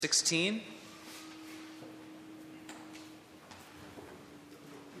16.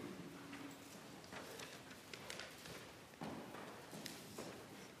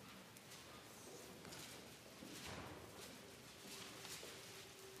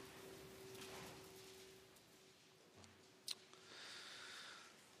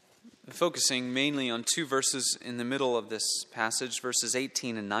 Focusing mainly on two verses in the middle of this passage, verses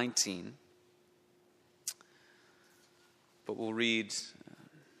 18 and 19. But we'll read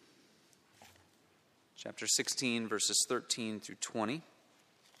chapter 16, verses 13 through 20.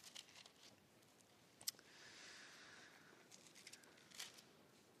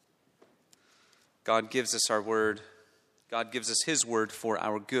 God gives us our word. God gives us His word for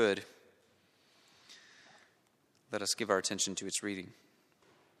our good. Let us give our attention to its reading.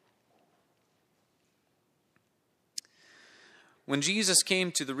 When Jesus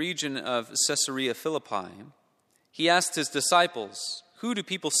came to the region of Caesarea Philippi, He asked His disciples, "Who do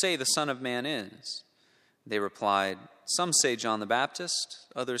people say the Son of Man is?" They replied, "Some say John the Baptist,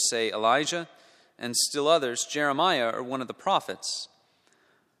 others say Elijah, and still others Jeremiah or one of the prophets."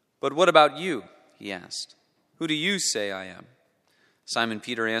 "But what about you?" He asked. "Who do you say I am?" Simon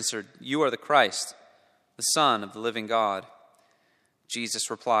Peter answered, "You are the Christ, the Son of the living God." Jesus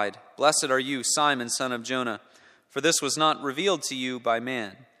replied, "Blessed are you, Simon, son of Jonah, for this was not revealed to you by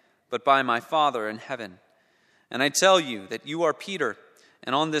man, but by my Father in heaven. And I tell you that you are Peter,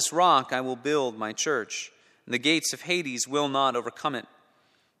 and on this rock I will build my church, and the gates of Hades will not overcome it.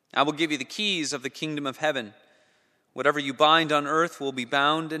 I will give you the keys of the kingdom of heaven. Whatever you bind on earth will be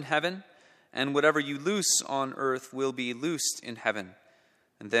bound in heaven, and whatever you loose on earth will be loosed in heaven."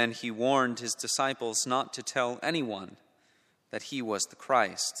 And then He warned His disciples not to tell anyone that He was the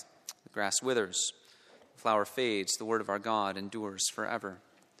Christ. The grass withers, the flower fades, the word of our God endures forever.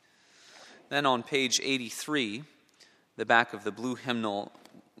 Then on page 83, the back of the blue hymnal,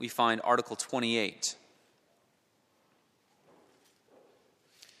 we find Article 28.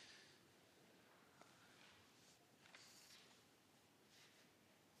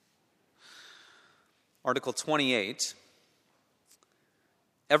 Article 28,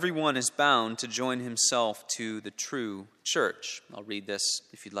 everyone is bound to join himself to the true church. I'll read this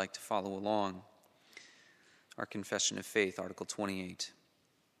if you'd like to follow along. Our Confession of Faith, Article 28.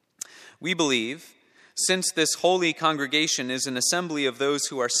 We believe, since this holy congregation is an assembly of those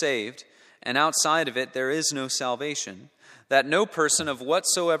who are saved, and outside of it there is no salvation, that no person of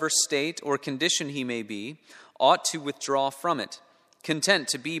whatsoever state or condition he may be ought to withdraw from it, content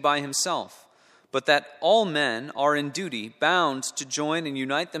to be by himself, but that all men are in duty bound to join and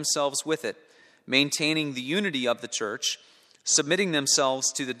unite themselves with it, maintaining the unity of the church, submitting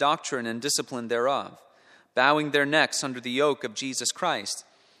themselves to the doctrine and discipline thereof, bowing their necks under the yoke of Jesus Christ,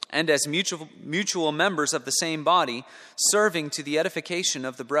 and as mutual members of the same body, serving to the edification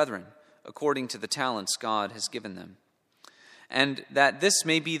of the brethren, according to the talents God has given them. And that this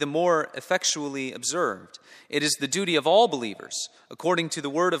may be the more effectually observed, it is the duty of all believers, according to the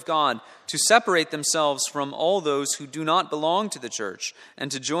word of God, to separate themselves from all those who do not belong to the church,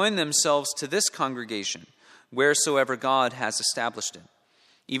 and to join themselves to this congregation, wheresoever God has established it.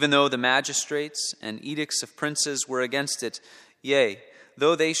 Even though the magistrates and edicts of princes were against it, yea,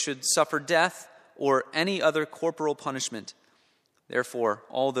 though they should suffer death or any other corporal punishment. Therefore,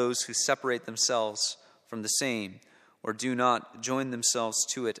 all those who separate themselves from the same or do not join themselves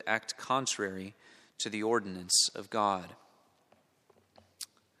to it act contrary to the ordinance of God.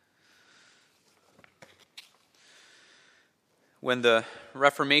 When the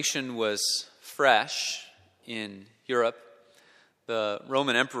Reformation was fresh in Europe, the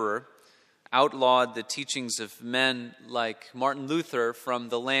Roman emperor outlawed the teachings of men like Martin Luther from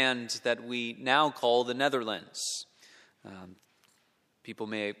the land that we now call the Netherlands. People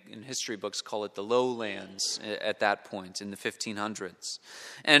may, in history books, call it the lowlands at that point in the 1500s.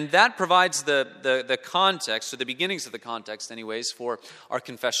 And that provides the context, or the beginnings of the context anyways, for our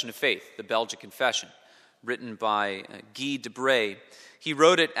Confession of Faith, the Belgic Confession, written by Guy de Brès. He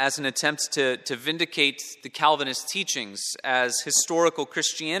wrote it as an attempt to vindicate the Calvinist teachings as historical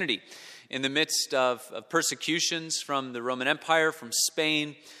Christianity in the midst of persecutions from the Roman Empire, from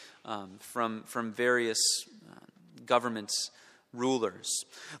Spain, from various government rulers.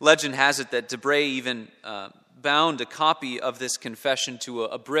 Legend has it that de Brès even bound a copy of this confession to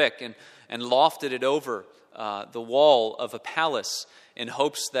a brick and lofted it over the wall of a palace in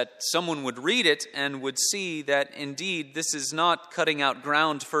hopes that someone would read it and would see that indeed this is not cutting out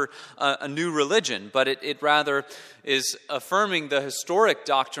ground for a new religion, but it rather is affirming the historic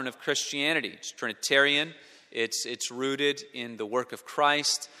doctrine of Christianity. It's Trinitarian, It's rooted in the work of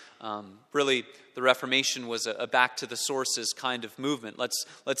Christ. Really, the Reformation was a back to the sources kind of movement.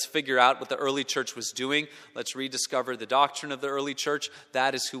 Let's figure out what the early church was doing. Let's rediscover the doctrine of the early church.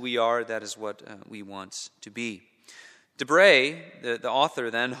 That is who we are. That is what we want to be. Debray, the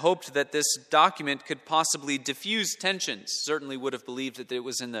author then, hoped that this document could possibly diffuse tensions. Certainly would have believed that it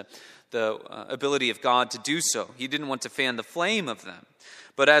was in the ability of God to do so. He didn't want to fan the flame of them.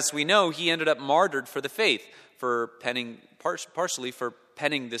 But as we know, he ended up martyred for the faith, for penning, partially for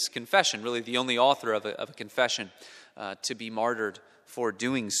penning this confession, really the only author of a confession to be martyred for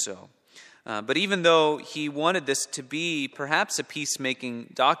doing so. But even though he wanted this to be perhaps a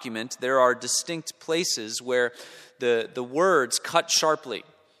peacemaking document, there are distinct places where the words cut sharply.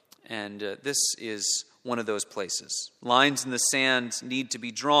 And this is one of those places. Lines in the sand need to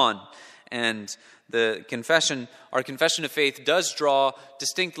be drawn. And our confession of faith does draw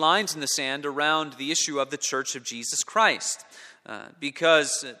distinct lines in the sand around the issue of the Church of Jesus Christ.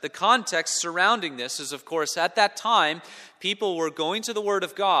 Because the context surrounding this is, of course, at that time, people were going to the Word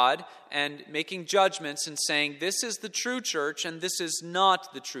of God and making judgments and saying, this is the true church and this is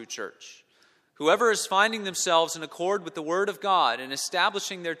not the true church. Whoever is finding themselves in accord with the Word of God and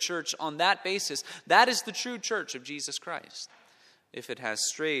establishing their church on that basis, that is the true church of Jesus Christ. If it has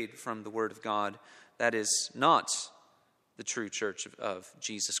strayed from the Word of God, that is not the true church of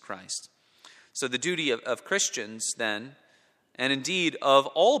Jesus Christ. So the duty of Christians then, and indeed of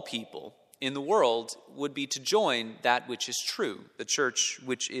all people in the world, would be to join that which is true, the church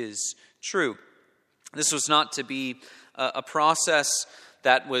which is true. This was not to be a process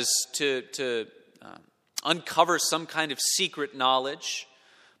that was to uncover some kind of secret knowledge,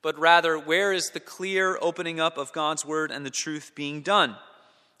 but rather, where is the clear opening up of God's word and the truth being done?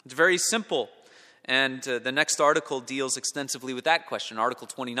 It's very simple. And the next article deals extensively with that question, Article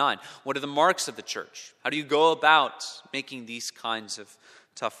 29. What are the marks of the church? How do you go about making these kinds of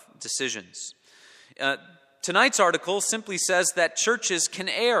tough decisions? Tonight's article simply says that churches can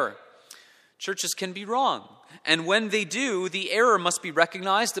err. Churches can be wrong. And when they do, the error must be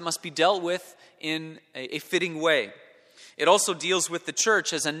recognized. It must be dealt with in a fitting way. It also deals with the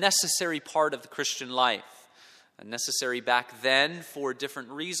church as a necessary part of the Christian life. Necessary back then for different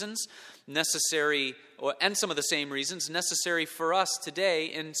reasons, and some of the same reasons, necessary for us today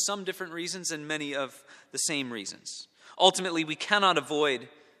in some different reasons and many of the same reasons. Ultimately, we cannot avoid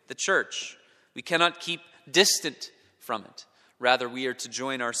the church. We cannot keep distant from it. Rather, we are to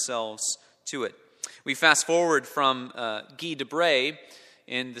join ourselves to it. We fast forward from Guy de Brès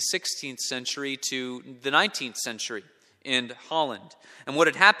in the 16th century to the 19th century in Holland. And what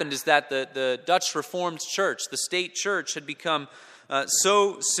had happened is that the Dutch Reformed Church, the state church, had become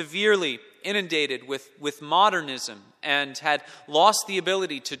so severely inundated with modernism and had lost the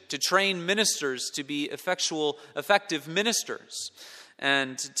ability to train ministers to be effective ministers.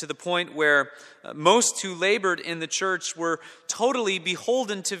 And to the point where most who labored in the church were totally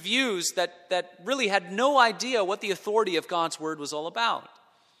beholden to views that really had no idea what the authority of God's word was all about.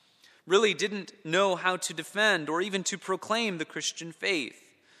 Really didn't know how to defend or even to proclaim the Christian faith.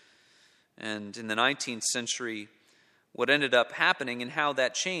 And in the 19th century, what ended up happening and how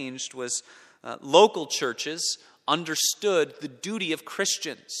that changed was local churches understood the duty of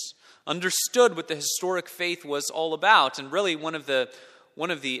Christians, understood what the historic faith was all about. And really one of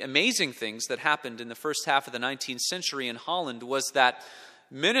the amazing things that happened in the first half of the 19th century in Holland was that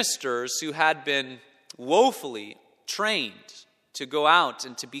ministers who had been woefully trained to go out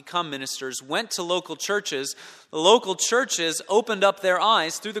and to become ministers went to local churches. The local churches opened up their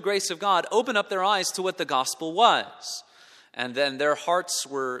eyes, through the grace of God, opened up their eyes to what the gospel was. And then their hearts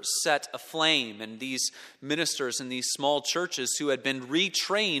were set aflame, and these ministers in these small churches who had been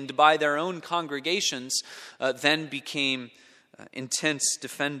retrained by their own congregations then became intense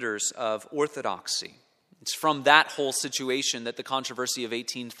defenders of orthodoxy. It's from that whole situation that the controversy of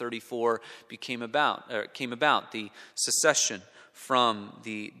 1834 came about, the secession from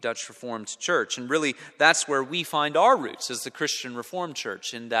the Dutch Reformed Church. And really, that's where we find our roots as the Christian Reformed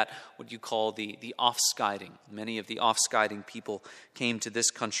Church, in that what you call the offscheiding. Many of the offscheiding people came to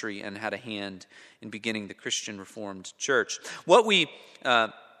this country and had a hand in beginning the Christian Reformed Church. What we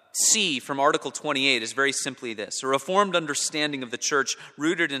see from Article 28 is very simply this. A Reformed understanding of the church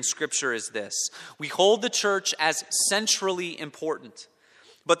rooted in Scripture is this. We hold the church as centrally important,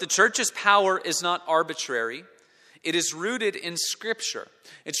 but the church's power is not arbitrary. It is rooted in Scripture.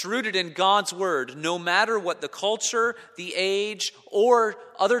 It's rooted in God's Word, no matter what the culture, the age, or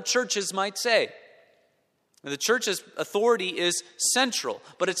other churches might say. The church's authority is central,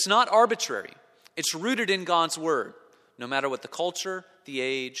 but it's not arbitrary. It's rooted in God's Word, no matter what the culture, the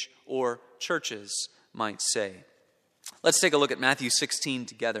age, or churches might say. Let's take a look at Matthew 16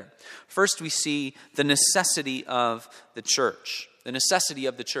 together. First, we see the necessity of the church. The necessity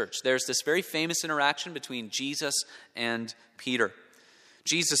of the church. There's this very famous interaction between Jesus and Peter.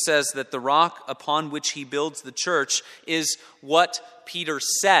 Jesus says that the rock upon which he builds the church is what Peter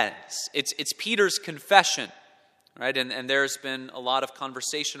says. It's Peter's confession, right? And there's been a lot of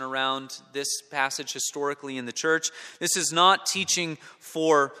conversation around this passage historically in the church. This is not teaching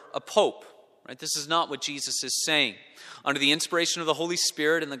for a pope, right? This is not what Jesus is saying. Under the inspiration of the Holy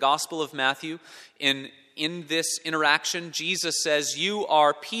Spirit in the Gospel of Matthew, in this interaction, Jesus says, "You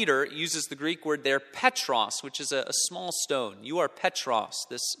are Peter," uses the Greek word there, Petros, which is a small stone. "You are Petros,"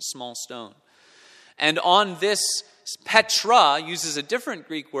 this small stone. And on this Petra, uses a different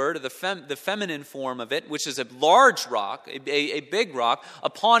Greek word, the feminine form of it, which is a large rock, a big rock.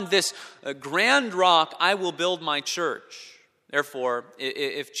 "Upon this grand rock I will build my church." Therefore,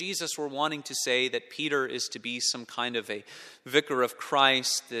 if Jesus were wanting to say that Peter is to be some kind of a vicar of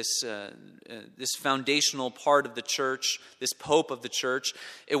Christ, this foundational part of the church, this pope of the church,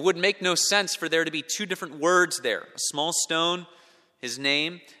 it would make no sense for there to be two different words there: a small stone, his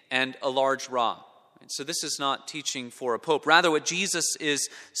name, and a large rock. So this is not teaching for a pope. Rather, what Jesus is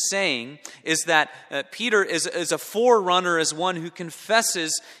saying is that Peter is a forerunner, as one who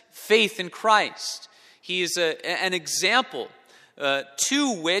confesses faith in Christ. He is an example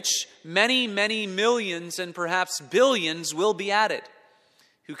to which many, many millions and perhaps billions will be added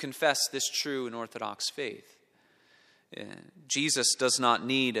who confess this true and orthodox faith. Jesus does not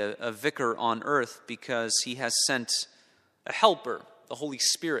need a vicar on earth because he has sent a helper, the Holy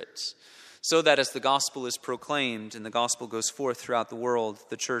Spirit, so that as the gospel is proclaimed and the gospel goes forth throughout the world,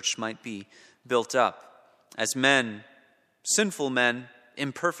 the church might be built up as men, sinful men,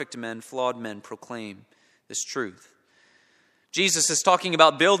 imperfect men, flawed men proclaim this truth. Jesus is talking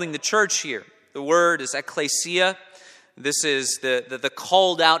about building the church here. The word is ecclesia. This is the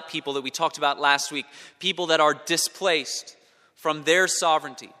called out people that we talked about last week. People that are displaced from their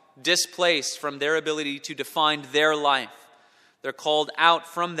sovereignty, displaced from their ability to define their life. They're called out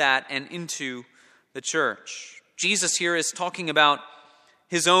from that and into the church. Jesus here is talking about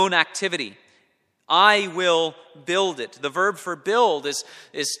his own activity. I will build it. The verb for build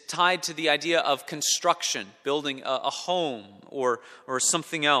is tied to the idea of construction, building a home or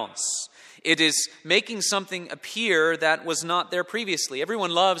something else. It is making something appear that was not there previously.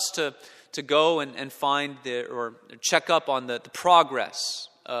 Everyone loves to go and find or check up on the progress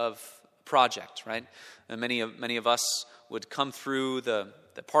of a project, right? And many of us would come through the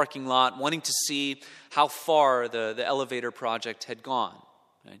parking lot wanting to see how far the elevator project had gone.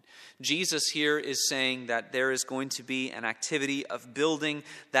 Right? Jesus here is saying that there is going to be an activity of building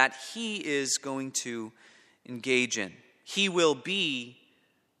that he is going to engage in. He will be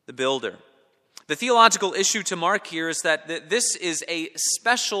the builder. The theological issue to mark here is that this is a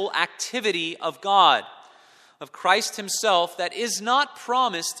special activity of God, of Christ himself, that is not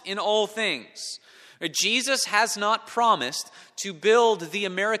promised in all things. Jesus has not promised to build the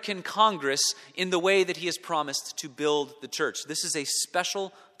American Congress in the way that he has promised to build the church. This is a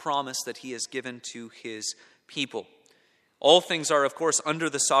special promise that he has given to his people. All things are, of course,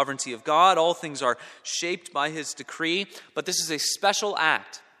 under the sovereignty of God. All things are shaped by his decree. But this is a special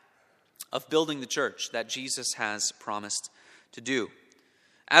act of building the church that Jesus has promised to do.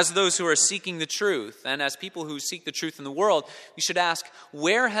 As those who are seeking the truth, and as people who seek the truth in the world, we should ask,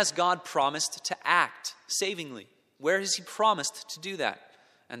 where has God promised to act savingly? Where has he promised to do that?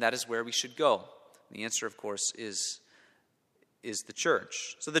 And that is where we should go. The answer, of course, is the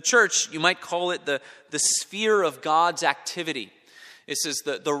church. So the church, you might call it the sphere of God's activity. This is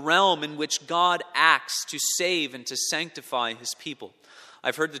the realm in which God acts to save and to sanctify his people.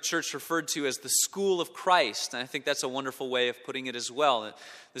 I've heard the church referred to as the school of Christ, and I think that's a wonderful way of putting it as well.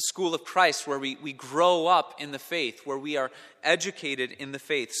 The school of Christ, where we grow up in the faith, where we are educated in the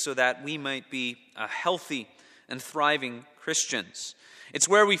faith so that we might be healthy and thriving Christians. It's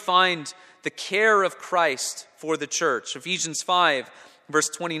where we find the care of Christ for the church. Ephesians 5, verse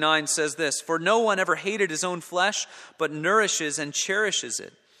 29 says this, "For no one ever hated his own flesh, but nourishes and cherishes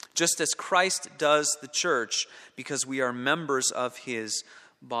it, just as Christ does the church, because we are members of his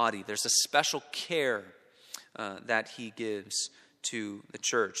body." There's a special care that he gives to the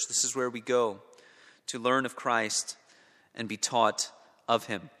church. This is where we go to learn of Christ and be taught of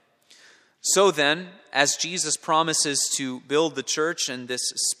him. So then, as Jesus promises to build the church and this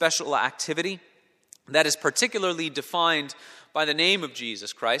special activity that is particularly defined by the name of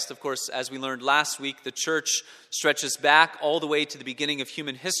Jesus Christ. Of course, as we learned last week, the church stretches back all the way to the beginning of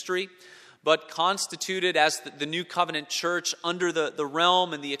human history. but constituted as the new covenant church under the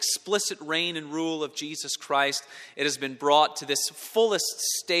realm and the explicit reign and rule of Jesus Christ, it has been brought to this fullest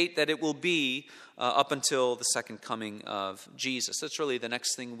state that it will be up until the second coming of Jesus. That's really the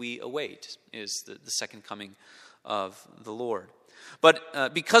next thing we await, is the second coming of the Lord.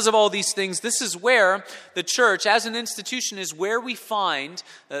 But because of all these things, this is where the church, as an institution, is where we find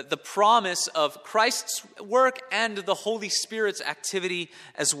the promise of Christ's work and the Holy Spirit's activity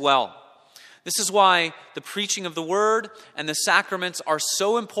as well. This is why the preaching of the Word and the sacraments are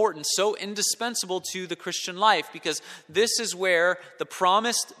so important, so indispensable to the Christian life, because this is where the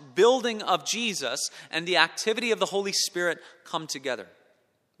promised building of Jesus and the activity of the Holy Spirit come together.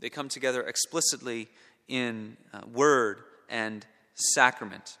 They come together explicitly in Word and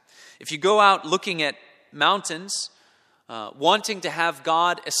sacrament. If you go out looking at mountains, wanting to have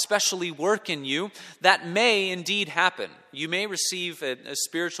God especially work in you, that may indeed happen. You may receive a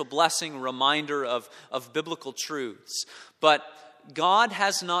spiritual blessing, reminder of biblical truths. But God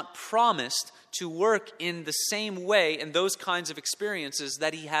has not promised to work in the same way in those kinds of experiences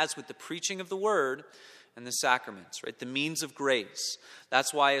that he has with the preaching of the Word and the sacraments, right? The means of grace.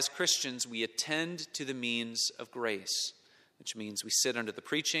 That's why as Christians we attend to the means of grace, which means we sit under the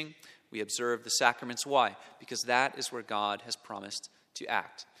preaching, we observe the sacraments. Why? Because that is where God has promised to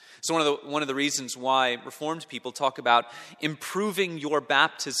act. So one of the reasons why Reformed people talk about improving your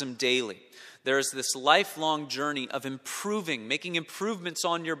baptism daily. There's this lifelong journey of improving, making improvements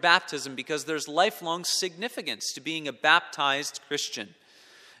on your baptism, because there's lifelong significance to being a baptized Christian.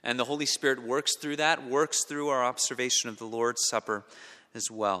 And the Holy Spirit works through that, works through our observation of the Lord's Supper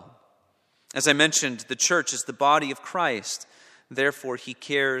as well. As I mentioned, the church is the body of Christ. Therefore, he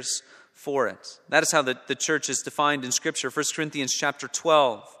cares for it. That is how the church is defined in Scripture. 1 Corinthians chapter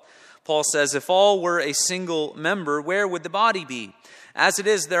 12. Paul says, if all were a single member, where would the body be? As it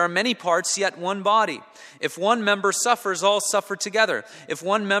is, there are many parts, yet one body. If one member suffers, all suffer together. If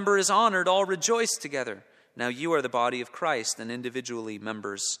one member is honored, all rejoice together. Now you are the body of Christ and individually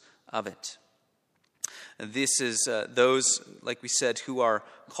members of it. This is those, like we said, who are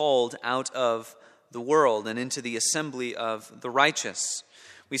called out of the world and into the assembly of the righteous.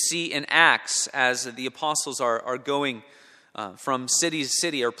 We see in Acts, as the apostles are going from city to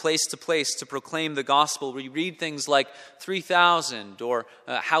city or place to place to proclaim the gospel, we read things like 3,000 or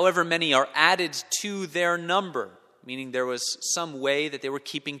however many are added to their number, meaning there was some way that they were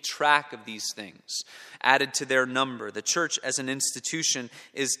keeping track of these things, added to their number. The church as an institution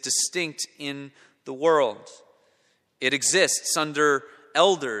is distinct in the world. It exists under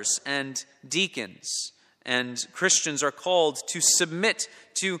elders and deacons, and Christians are called to submit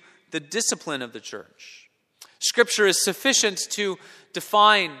to the discipline of the church. Scripture is sufficient to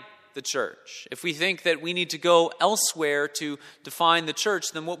define the church. If we think that we need to go elsewhere to define the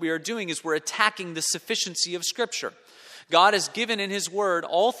church, then what we are doing is we're attacking the sufficiency of Scripture. God has given in His Word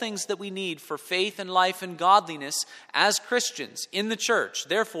all things that we need for faith and life and godliness as Christians in the church.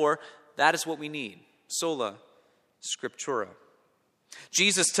 Therefore, that is what we need. Sola Scriptura.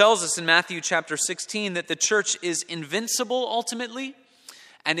 Jesus tells us in Matthew chapter 16 that the church is invincible ultimately,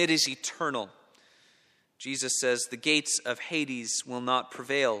 and it is eternal. Jesus says the gates of Hades will not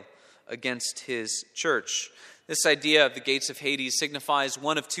prevail against his church. This idea of the gates of Hades signifies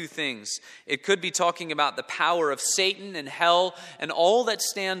one of two things. It could be talking about the power of Satan and hell and all that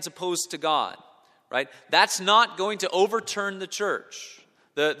stands opposed to God, right? That's not going to overturn the church.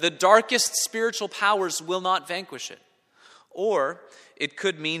 The darkest spiritual powers will not vanquish it. Or it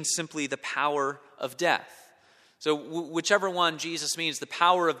could mean simply the power of death. So whichever one Jesus means, the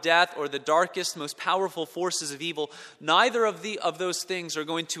power of death or the darkest, most powerful forces of evil, neither of those things are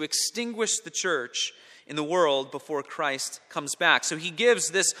going to extinguish the church in the world before Christ comes back. So he gives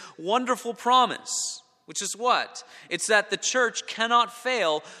this wonderful promise, which is what? It's that the church cannot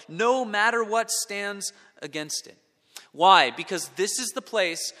fail no matter what stands against it. Why? Because this is the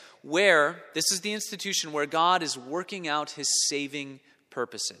place where, this is the institution where God is working out his saving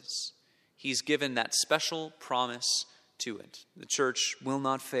purposes. He's given that special promise to it. The church will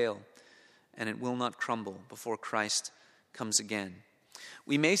not fail, and it will not crumble before Christ comes again.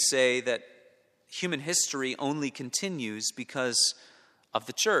 We may say that human history only continues because of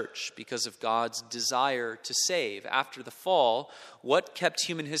the church, because of God's desire to save. After the fall, what kept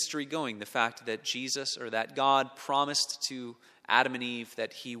human history going? The fact that Jesus, or that God, promised to Adam and Eve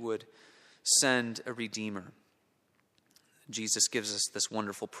that he would send a Redeemer. Jesus gives us this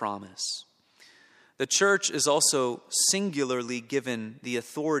wonderful promise. The church is also singularly given the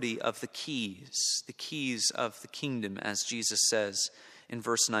authority of the keys of the kingdom, as Jesus says in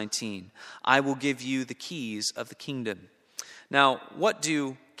verse 19. I will give you the keys of the kingdom. Now, what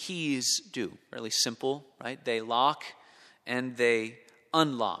do keys do? Really simple, right? They lock and they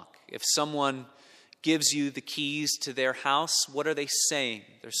unlock. If someone gives you the keys to their house, what are they saying?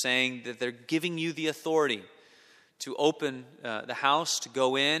 They're saying that they're giving you the authority to open the house, to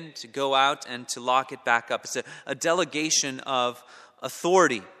go in, to go out, and to lock it back up. It's a delegation of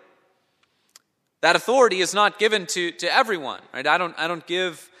authority. That authority is not given to everyone, right? I don't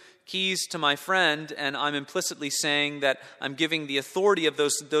give keys to my friend, and I'm implicitly saying that I'm giving the authority of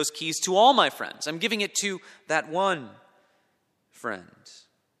those keys to all my friends. I'm giving it to that one friend.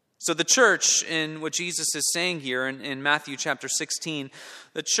 So the church, in what Jesus is saying here in Matthew chapter 16,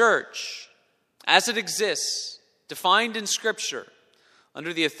 the church, as it exists, defined in Scripture,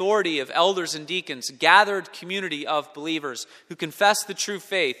 under the authority of elders and deacons, gathered community of believers who confess the true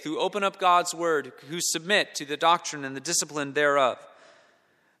faith, who open up God's word, who submit to the doctrine and the discipline thereof.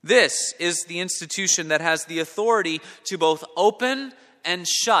 This is the institution that has the authority to both open and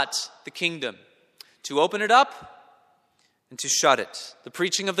shut the kingdom, to open it up and to shut it. The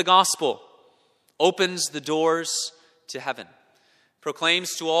preaching of the gospel opens the doors to heaven,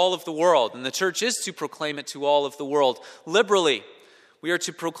 proclaims to all of the world, and the church is to proclaim it to all of the world. Liberally, we are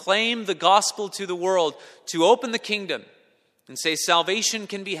to proclaim the gospel to the world, to open the kingdom and say salvation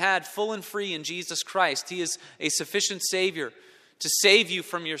can be had full and free in Jesus Christ. He is a sufficient Savior to save you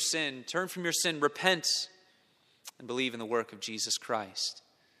from your sin. Turn from your sin, repent, and believe in the work of Jesus Christ.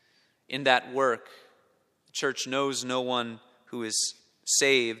 In that work, the church knows no one who is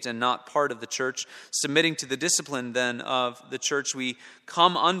saved and not part of the church. Submitting to the discipline then of the church, we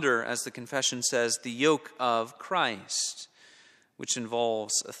come under, as the confession says, the yoke of Christ, which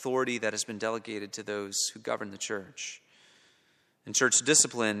involves authority that has been delegated to those who govern the church. And church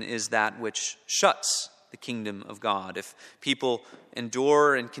discipline is that which shuts the kingdom of God. If people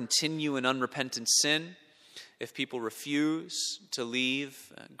endure and continue in unrepentant sin, if people refuse to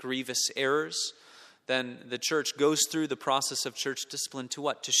leave grievous errors, then the church goes through the process of church discipline to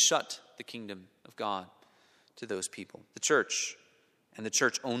what? To shut the kingdom of God to those people. The church, and the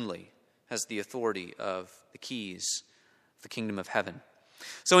church only, has the authority of the keys of the kingdom of heaven.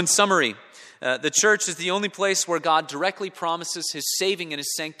 So in summary, the church is the only place where God directly promises his saving and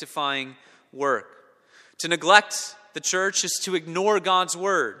his sanctifying work. To neglect the church is to ignore God's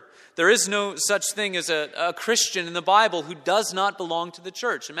word. There is no such thing as a Christian in the Bible who does not belong to the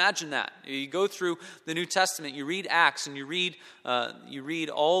church. Imagine that. You go through the New Testament, you read Acts, and you read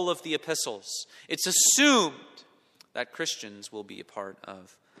all of the epistles. It's assumed that Christians will be a part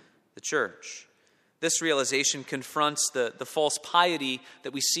of the church. This realization confronts the false piety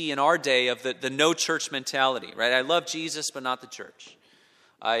that we see in our day of the no church mentality. Right? I love Jesus, but not the church.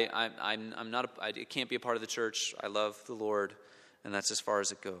 I'm not. I can't be a part of the church. I love the Lord. And that's as far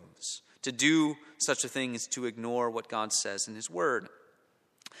as it goes. To do such a thing is to ignore what God says in his word.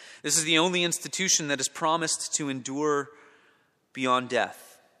 This is the only institution that is promised to endure beyond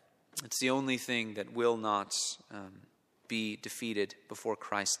death. It's the only thing that will not be defeated before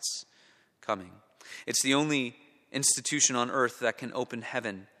Christ's coming. It's the only institution on earth that can open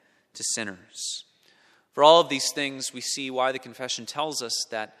heaven to sinners. For all of these things, we see why the confession tells us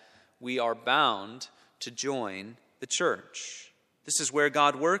that we are bound to join the church. This is where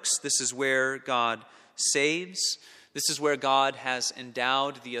God works. This is where God saves. This is where God has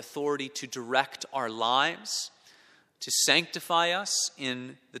endowed the authority to direct our lives, to sanctify us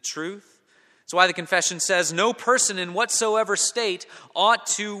in the truth. That's why the confession says, no person in whatsoever state ought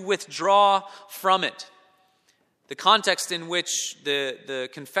to withdraw from it. The context in which the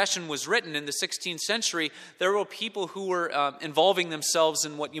confession was written in the 16th century, there were people who were involving themselves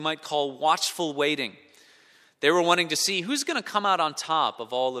in what you might call watchful waiting. They were wanting to see who's going to come out on top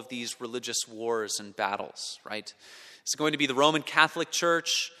of all of these religious wars and battles, right? Is it going to be the Roman Catholic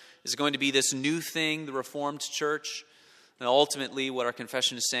Church? Is it going to be this new thing, the Reformed Church? And ultimately, what our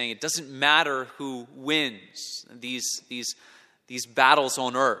confession is saying, it doesn't matter who wins these battles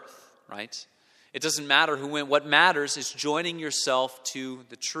on earth, right? It doesn't matter who wins. What matters is joining yourself to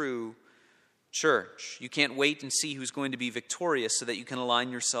the true church. You can't wait and see who's going to be victorious so that you can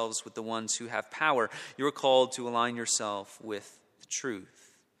align yourselves with the ones who have power. You're called to align yourself with the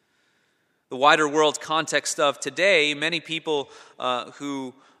truth. The wider world context of today, many people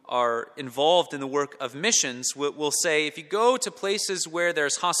who are involved in the work of missions will say, if you go to places where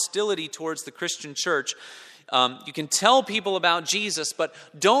there's hostility towards the Christian church, you can tell people about Jesus, but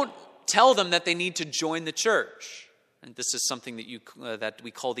don't tell them that they need to join the church. And this is something that we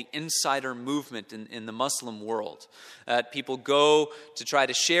call the insider movement in the Muslim world. People go to try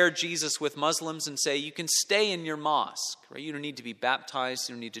to share Jesus with Muslims and say, you can stay in your mosque. Right? You don't need to be baptized.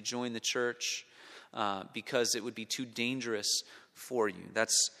 You don't need to join the church because it would be too dangerous for you.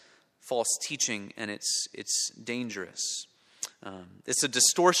 That's false teaching, and it's dangerous. It's a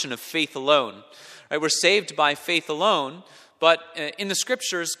distortion of faith alone. Right? We're saved by faith alone, but in the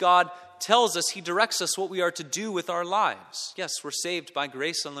Scriptures, God tells us, He directs us what we are to do with our lives. Yes, we're saved by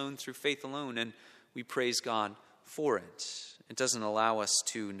grace alone, through faith alone, and we praise God for it. It doesn't allow us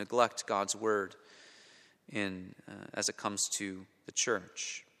to neglect God's word as it comes to the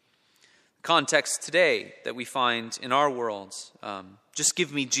church. The context today that we find in our world, just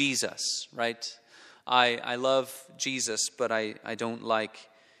give me Jesus, right? I love Jesus, but I don't like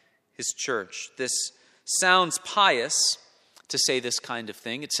His church. This sounds pious to say this kind of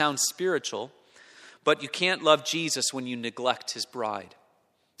thing. It sounds spiritual, but you can't love Jesus when you neglect His bride.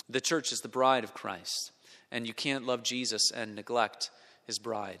 The church is the bride of Christ, and you can't love Jesus and neglect His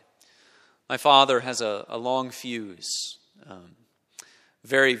bride. My father has a long fuse,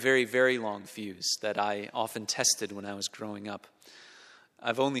 very, very, very long fuse that I often tested when I was growing up.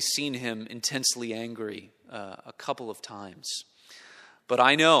 I've only seen him intensely angry a couple of times. But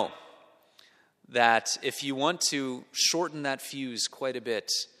I know that if you want to shorten that fuse quite a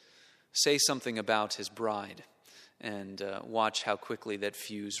bit, say something about his bride and watch how quickly that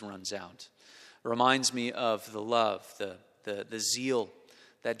fuse runs out. It reminds me of the love, the zeal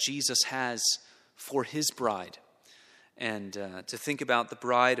that Jesus has for His bride. And to think about the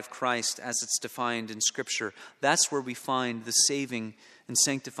bride of Christ as it's defined in Scripture, that's where we find the saving and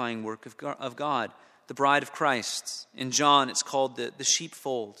sanctifying work of God, the bride of Christ. In John, it's called the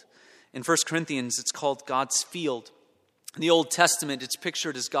sheepfold. In 1 Corinthians, it's called God's field. In the Old Testament, it's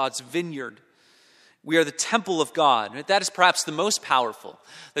pictured as God's vineyard. We are the temple of God. That is perhaps the most powerful.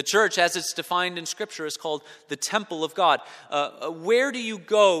 The church, as it's defined in Scripture, is called the temple of God. Where do you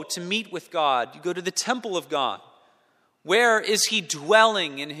go to meet with God? You go to the temple of God. Where is He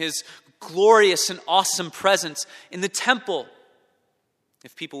dwelling in His glorious and awesome presence? In the temple.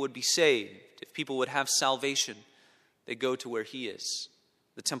 If people would be saved, if people would have salvation, they go to where He is.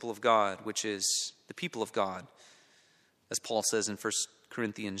 The temple of God, which is the people of God, as Paul says in 1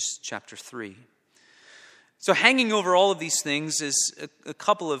 Corinthians chapter 3. So hanging over all of these things is a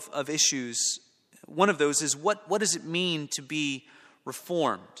couple of issues. One of those is what does it mean to be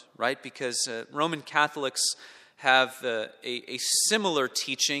reformed, right? Because Roman Catholics have a similar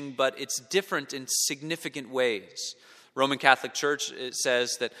teaching, but it's different in significant ways. Roman Catholic Church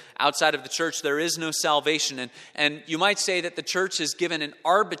says that outside of the church there is no salvation. And you might say that the church is given an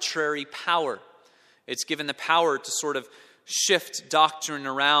arbitrary power. It's given the power to sort of shift doctrine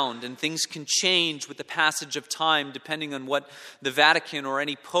around, and things can change with the passage of time depending on what the Vatican or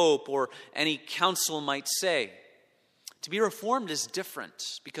any pope or any council might say. To be reformed is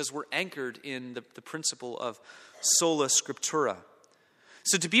different because we're anchored in the principle of sola scriptura.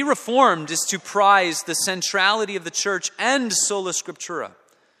 So to be reformed is to prize the centrality of the church and sola scriptura.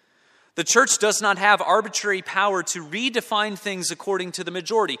 The church does not have arbitrary power to redefine things according to the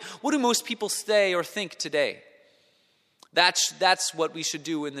majority. What do most people say or think today? That's what we should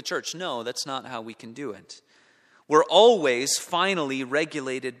do in the church. No, that's not how we can do it. We're always finally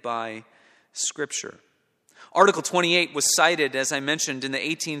regulated by Scripture. Article 28 was cited, as I mentioned, in the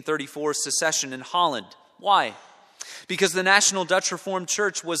 1834 secession in Holland. Why? Because the National Dutch Reformed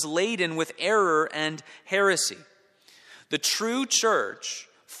Church was laden with error and heresy. The true church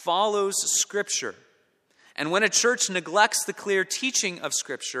follows Scripture. And when a church neglects the clear teaching of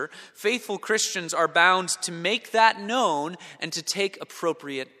Scripture, faithful Christians are bound to make that known and to take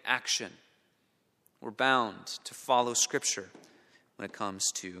appropriate action. We're bound to follow Scripture when it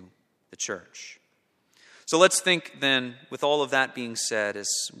comes to the church. So let's think then, with all of that being said, as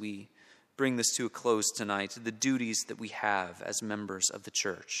we bring this to a close tonight, the duties that we have as members of the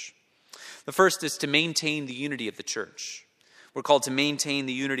church. The first is to maintain the unity of the church. We're called to maintain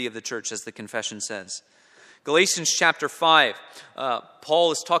the unity of the church, as the confession says. Galatians chapter 5,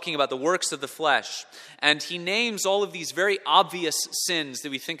 Paul is talking about the works of the flesh, and he names all of these very obvious sins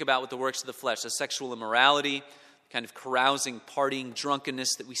that we think about with the works of the flesh, the sexual immorality, kind of carousing, partying,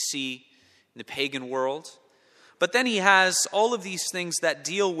 drunkenness that we see in the pagan world. But then he has all of these things that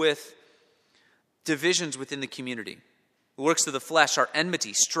deal with divisions within the community. The works of the flesh are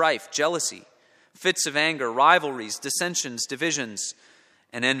enmity, strife, jealousy, fits of anger, rivalries, dissensions, divisions,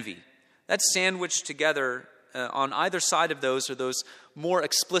 and envy. That's sandwiched together on either side of those are those more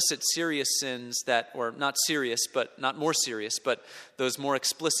explicit serious sins that, or not serious, but not more serious, but those more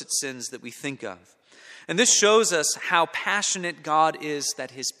explicit sins that we think of. And this shows us how passionate God is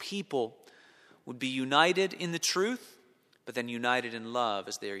that His people would be united in the truth, but then united in love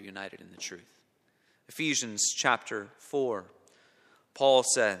as they are united in the truth. Ephesians chapter 4, Paul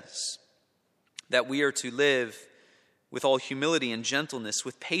says that we are to live with all humility and gentleness,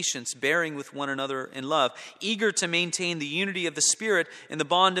 with patience, bearing with one another in love, eager to maintain the unity of the Spirit in the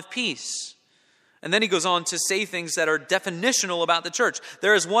bond of peace. And then he goes on to say things that are definitional about the church.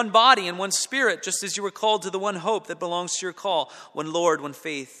 There is one body and one Spirit, just as you were called to the one hope that belongs to your call, one Lord, one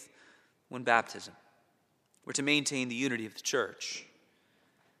faith, one baptism. We're to maintain the unity of the church,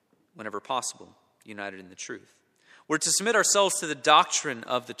 whenever possible, united in the truth. We're to submit ourselves to the doctrine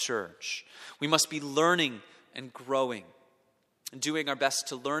of the church. We must be learning and growing and doing our best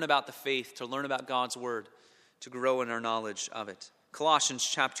to learn about the faith, to learn about God's word, to grow in our knowledge of it. Colossians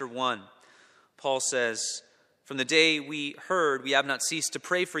chapter 1, Paul says, "From the day we heard, we have not ceased to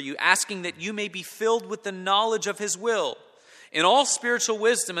pray for you, asking that you may be filled with the knowledge of his will, in all spiritual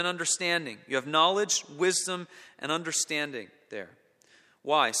wisdom and understanding." You have knowledge, wisdom, and understanding there.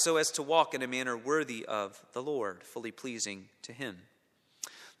 Why? So as to walk in a manner worthy of the Lord, fully pleasing to him.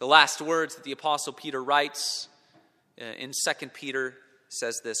 The last words that the Apostle Peter writes in 2 Peter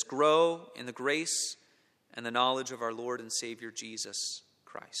says this: "Grow in the grace and the knowledge of our Lord and Savior Jesus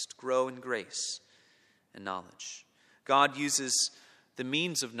Christ." Grow in grace and knowledge. God uses the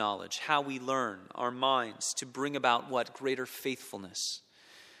means of knowledge, how we learn, our minds, to bring about what? Greater faithfulness.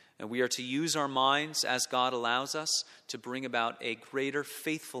 And we are to use our minds as God allows us to bring about a greater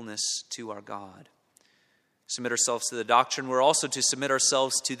faithfulness to our God. Submit ourselves to the doctrine. We're also to submit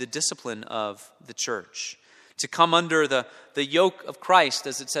ourselves to the discipline of the church, to come under the yoke of Christ,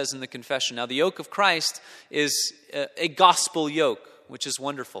 as it says in the confession. Now, the yoke of Christ is a gospel yoke, which is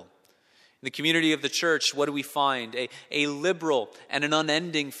wonderful. In the community of the church, what do we find? A liberal and an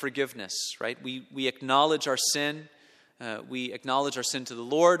unending forgiveness, right? We acknowledge our sin. We acknowledge our sin to the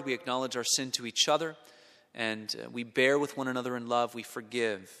Lord. We acknowledge our sin to each other. And we bear with one another in love. We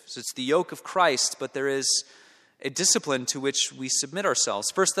forgive. So it's the yoke of Christ, but there is a discipline to which we submit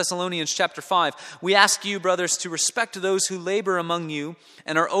ourselves. 1 Thessalonians chapter 5, "We ask you, brothers, to respect those who labor among you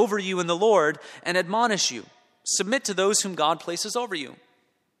and are over you in the Lord and admonish you. Submit to those whom God places over you,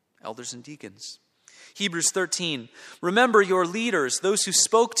 elders and deacons." Hebrews 13, "Remember your leaders, those who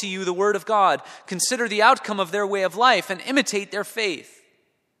spoke to you the word of God. Consider the outcome of their way of life and imitate their faith."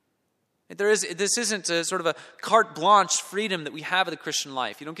 This isn't a sort of a carte blanche freedom that we have of the Christian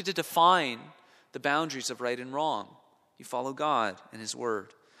life. You don't get to define the boundaries of right and wrong. You follow God and his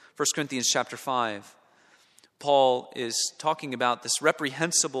word. 1 Corinthians chapter 5, Paul is talking about this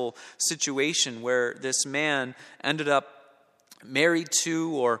reprehensible situation where this man ended up married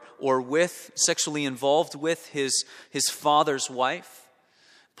to or with, sexually involved with his father's wife.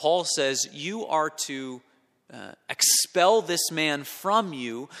 Paul says, you are to expel this man from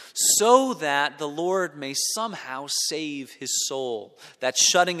you so that the Lord may somehow save his soul. That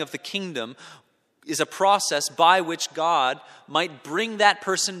shutting of the kingdom is a process by which God might bring that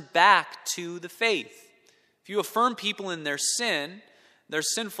person back to the faith. If you affirm people in their sin, their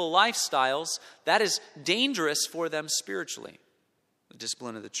sinful lifestyles, that is dangerous for them spiritually. The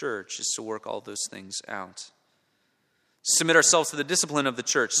discipline of the church is to work all those things out. Submit ourselves to the discipline of the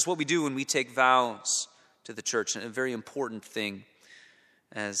church. It's what we do when we take vows to the church, and a very important thing,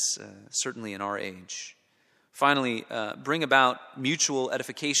 as certainly in our age. Finally, bring about mutual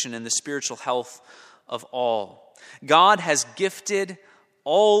edification and the spiritual health of all. God has gifted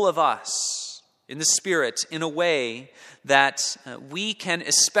all of us in the Spirit in a way that we can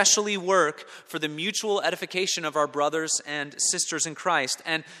especially work for the mutual edification of our brothers and sisters in Christ,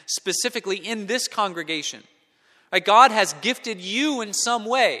 and specifically in this congregation. Right? God has gifted you in some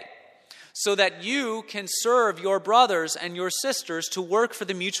way so that you can serve your brothers and your sisters to work for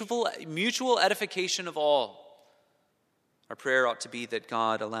the mutual edification of all. Our prayer ought to be that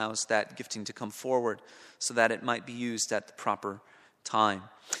God allows that gifting to come forward so that it might be used at the proper time.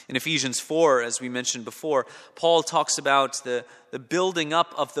 In Ephesians 4, as we mentioned before, Paul talks about the building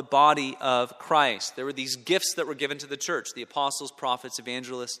up of the body of Christ. There were these gifts that were given to the church, the apostles, prophets,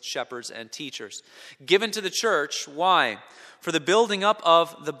 evangelists, shepherds, and teachers. Given to the church, why? For the building up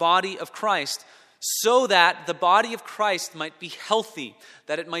of the body of Christ, so that the body of Christ might be healthy,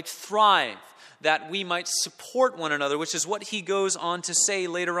 that it might thrive, that we might support one another, which is what he goes on to say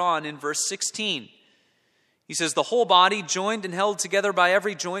later on in verse 16. He says, the whole body, joined and held together by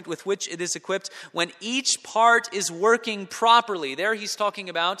every joint with which it is equipped, when each part is working properly. There he's talking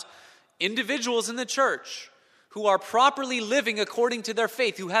about individuals in the church who are properly living according to their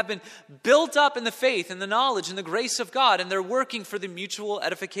faith, who have been built up in the faith and the knowledge and the grace of God, and they're working for the mutual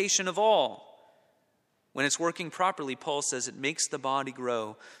edification of all. When it's working properly, Paul says it makes the body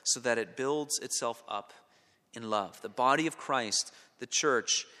grow so that it builds itself up in love. The body of Christ, the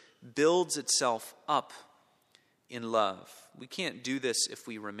church, builds itself up in love. We can't do this if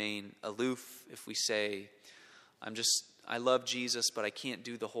we remain aloof, if we say, I love Jesus, but I can't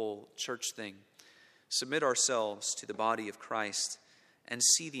do the whole church thing. Submit ourselves to the body of Christ and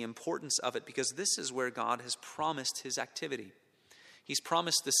see the importance of it, because this is where God has promised his activity. He's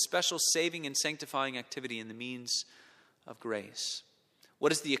promised this special saving and sanctifying activity in the means of grace.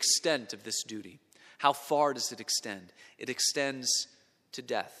 What is the extent of this duty? How far does it extend? It extends to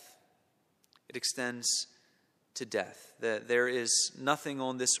death. It extends to death. There is nothing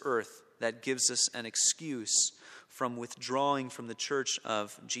on this earth that gives us an excuse from withdrawing from the church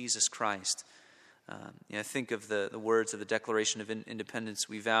of Jesus Christ. Think of the words of the Declaration of Independence.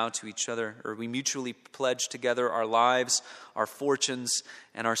 We vow to each other, or we mutually pledge together our lives, our fortunes,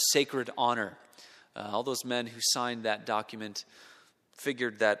 and our sacred honor. All those men who signed that document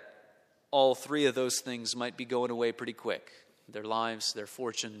figured that all three of those things might be going away pretty quick. Their lives, their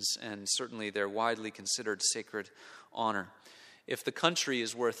fortunes, and certainly their widely considered sacred honor. If the country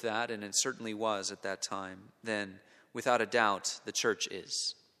is worth that, and it certainly was at that time, then without a doubt the church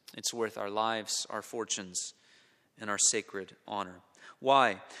is. It's worth our lives, our fortunes, and our sacred honor.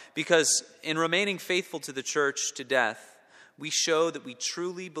 Why? Because in remaining faithful to the church to death, we show that we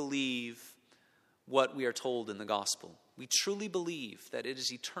truly believe what we are told in the gospel. We truly believe that it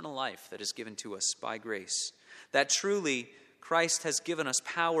is eternal life that is given to us by grace. That truly Christ has given us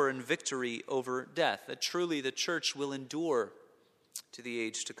power and victory over death. That truly the church will endure to the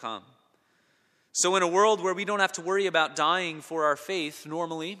age to come. So in a world where we don't have to worry about dying for our faith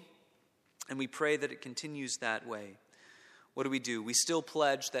normally, and we pray that it continues that way, what do? We still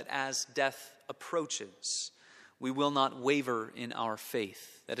pledge that as death approaches, we will not waver in our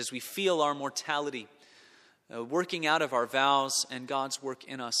faith. That as we feel our mortality working out of our vows and God's work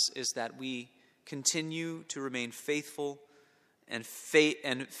in us, is that we continue to remain faithful and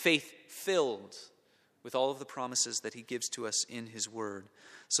faith-filled with all of the promises that he gives to us in his word,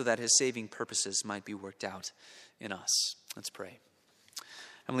 so that his saving purposes might be worked out in us. Let's pray.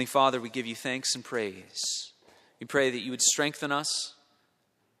 Heavenly Father, we give you thanks and praise. We pray that you would strengthen us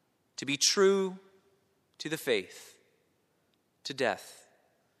to be true to the faith, to death,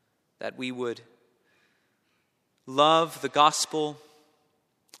 that we would love the gospel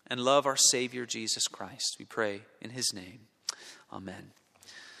and love our Savior Jesus Christ. We pray in his name. Amen.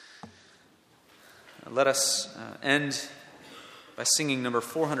 Let us end by singing number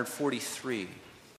 443.